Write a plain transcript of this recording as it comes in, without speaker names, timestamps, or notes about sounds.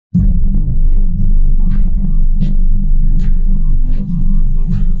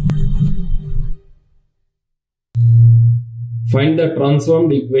find the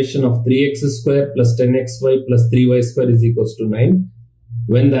transformed equation of 3x square plus 10xy plus 3y square is equals to 9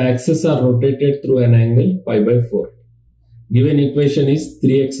 when the axes are rotated through an angle pi by 4. Given equation is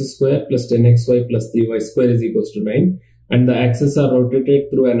 3x square plus 10xy plus 3y square is equals to 9 and the axes are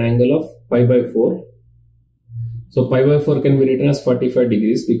rotated through an angle of pi by 4. So pi by 4 can be written as 45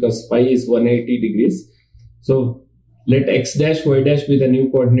 degrees because pi is 180 degrees. So let x dash y dash be the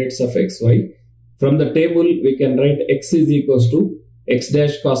new coordinates of xy. From the table we can write x is equals to x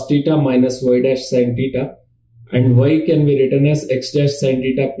dash cos theta minus y dash sin theta, and y can be written as x dash sin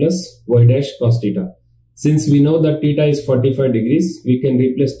theta plus y dash cos theta. Since we know that theta is 45 degrees, we can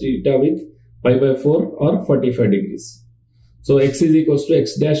replace theta with pi by 4 or 45 degrees. So x is equals to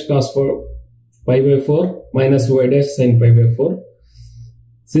x dash cos pi by 4 minus y dash sin pi by 4.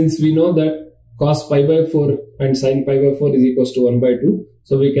 Since we know that cos pi by 4 and sin pi by 4 is equals to 1 by 2,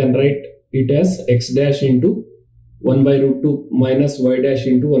 so we can write it as x dash into 1 by root 2 minus y dash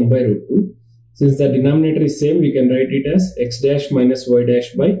into 1 by root 2. Since the denominator is same, we can write it as x dash minus y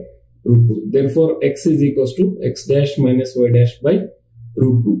dash by root 2. Therefore, x is equals to x dash minus y dash by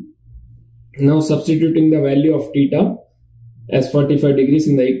root 2. Now substituting the value of theta as 45 degrees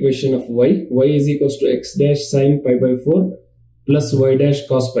in the equation of y is equals to x dash sin pi by 4 plus y dash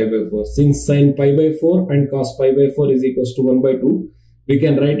cos pi by 4. Since sin pi by 4 and cos pi by 4 is equals to 1 by 2, we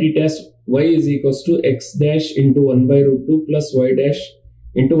can write it as y is equals to x dash into 1 by root 2 plus y dash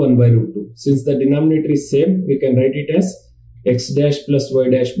into 1 by root 2. Since the denominator is same, we can write it as x dash plus y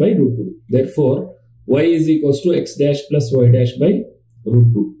dash by root 2. Therefore, y is equals to x dash plus y dash by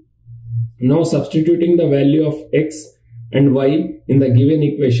root 2. Now substituting the value of x and y in the given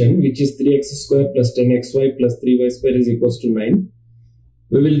equation, which is 3x square plus 10xy plus 3y square is equals to 9,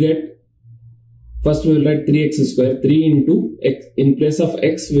 we will get, first we will write 3x square, 3 into x, in place of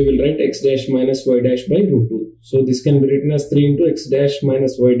x we will write x dash minus y dash by root 2. So this can be written as 3 into x dash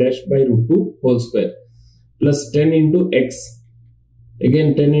minus y dash by root 2 whole square plus 10 into x,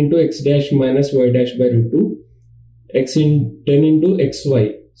 again 10 into x dash minus y dash by root 2, x in 10 into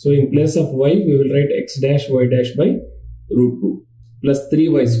xy. So in place of y we will write x dash y dash by root 2 plus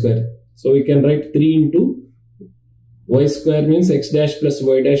 3y square. So we can write 3 into y square means x dash plus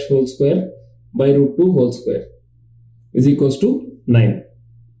y dash whole square by root 2 whole square is equals to 9.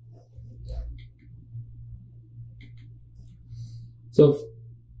 So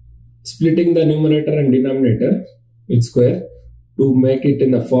splitting the numerator and denominator with square to make it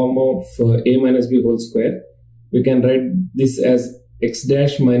in the form of a minus b whole square, we can write this as x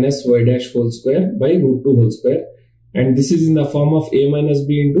dash minus y dash whole square by root 2 whole square, and this is in the form of a minus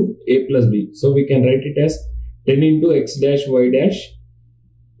b into a plus b. So we can write it as 10 into x dash y dash,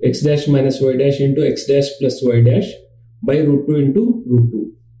 x dash minus y dash into x dash plus y dash by root 2 into root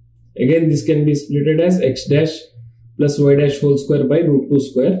 2. Again this can be splitted as x dash plus y dash whole square by root 2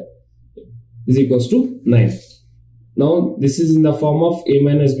 square is equals to 9. Now this is in the form of a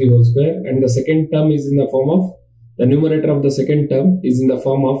minus b whole square, and the second term is in the form of, the numerator of the second term is in the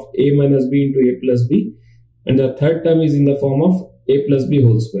form of a minus b into a plus b, and the third term is in the form of a plus b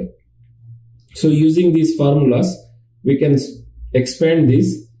whole square. So using these formulas we can expand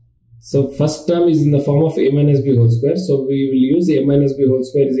this. So first term is in the form of a minus b whole square, so we will use a minus b whole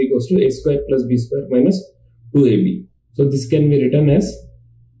square is equals to a square plus b square minus 2ab. So this can be written as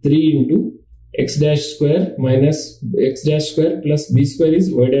 3 into x dash square minus x dash square plus b square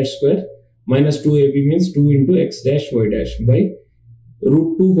is y dash square minus 2ab means 2 into x dash y dash by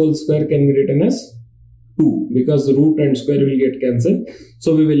root 2 whole square can be written as 2 because root and square will get cancelled.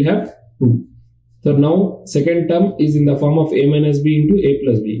 So we will have 2. So now second term is in the form of a minus b into a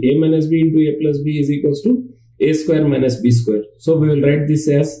plus b. A minus b into a plus b is equals to a square minus b square. So we will write this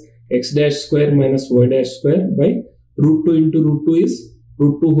as x dash square minus y dash square by root 2 into root 2 is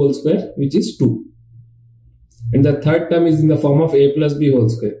root 2 whole square, which is 2. And the third term is in the form of a plus b whole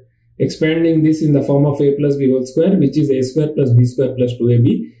square. Expanding this in the form of a plus b whole square, which is a square plus b square plus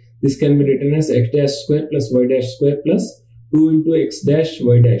 2ab. This can be written as x dash square plus y dash square plus 2 into x dash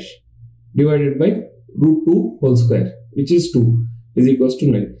y dash divided by root 2 whole square, which is 2 is equals to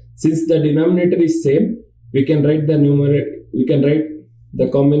 9. Since the denominator is same, we can write the numerator, we can write the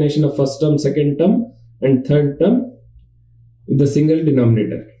combination of first term, second term and third term with the single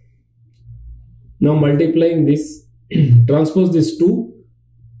denominator. Now multiplying this, transpose this 2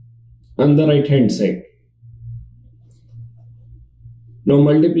 on the right hand side. Now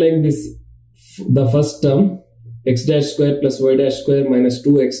multiplying this, the first term x dash square plus y dash square minus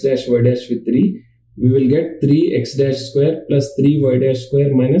 2x dash y dash with 3, we will get 3x dash square plus 3y dash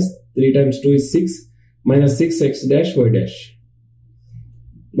square minus 3 times 2 is 6 minus 6x dash y dash.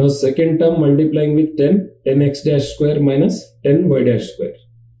 Now second term multiplying with 10, 10x dash square minus 10y dash square.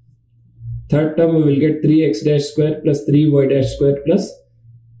 Third term we will get 3x dash square plus 3y dash square plus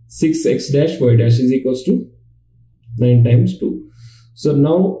 6x dash y dash is equals to 9 times 2. So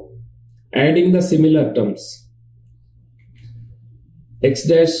now adding the similar terms, x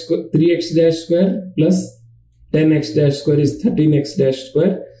dash 3x dash square plus 10x dash square is 13x dash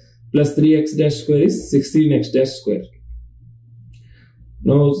square plus 3x dash square is 16x dash square.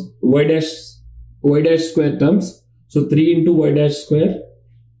 Now y dash square terms, so 3 into y dash square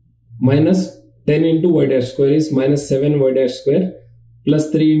minus 10 into y dash square is minus 7y dash square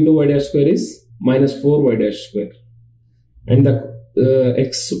plus 3 into y dash square is minus 4y dash square. And the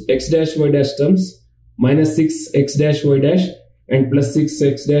x dash y dash terms, minus 6x dash y dash and plus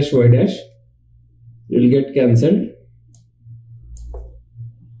 6x dash y dash will get cancelled.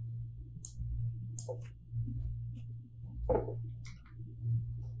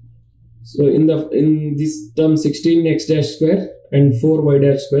 So in this term 16x dash square and 4y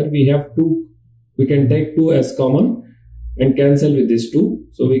dash square, we have 2. We can take 2 as common and cancel with this 2.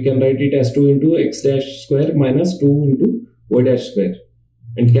 So we can write it as 2 into x dash square minus 2 into y dash square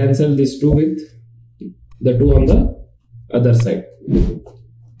and cancel this 2 with the 2 on the other side.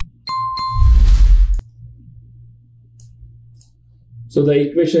 So the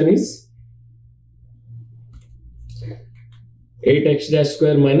equation is 8x dash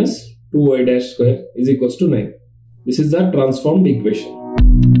square minus 2y dash square is equals to 9. This is the transformed equation.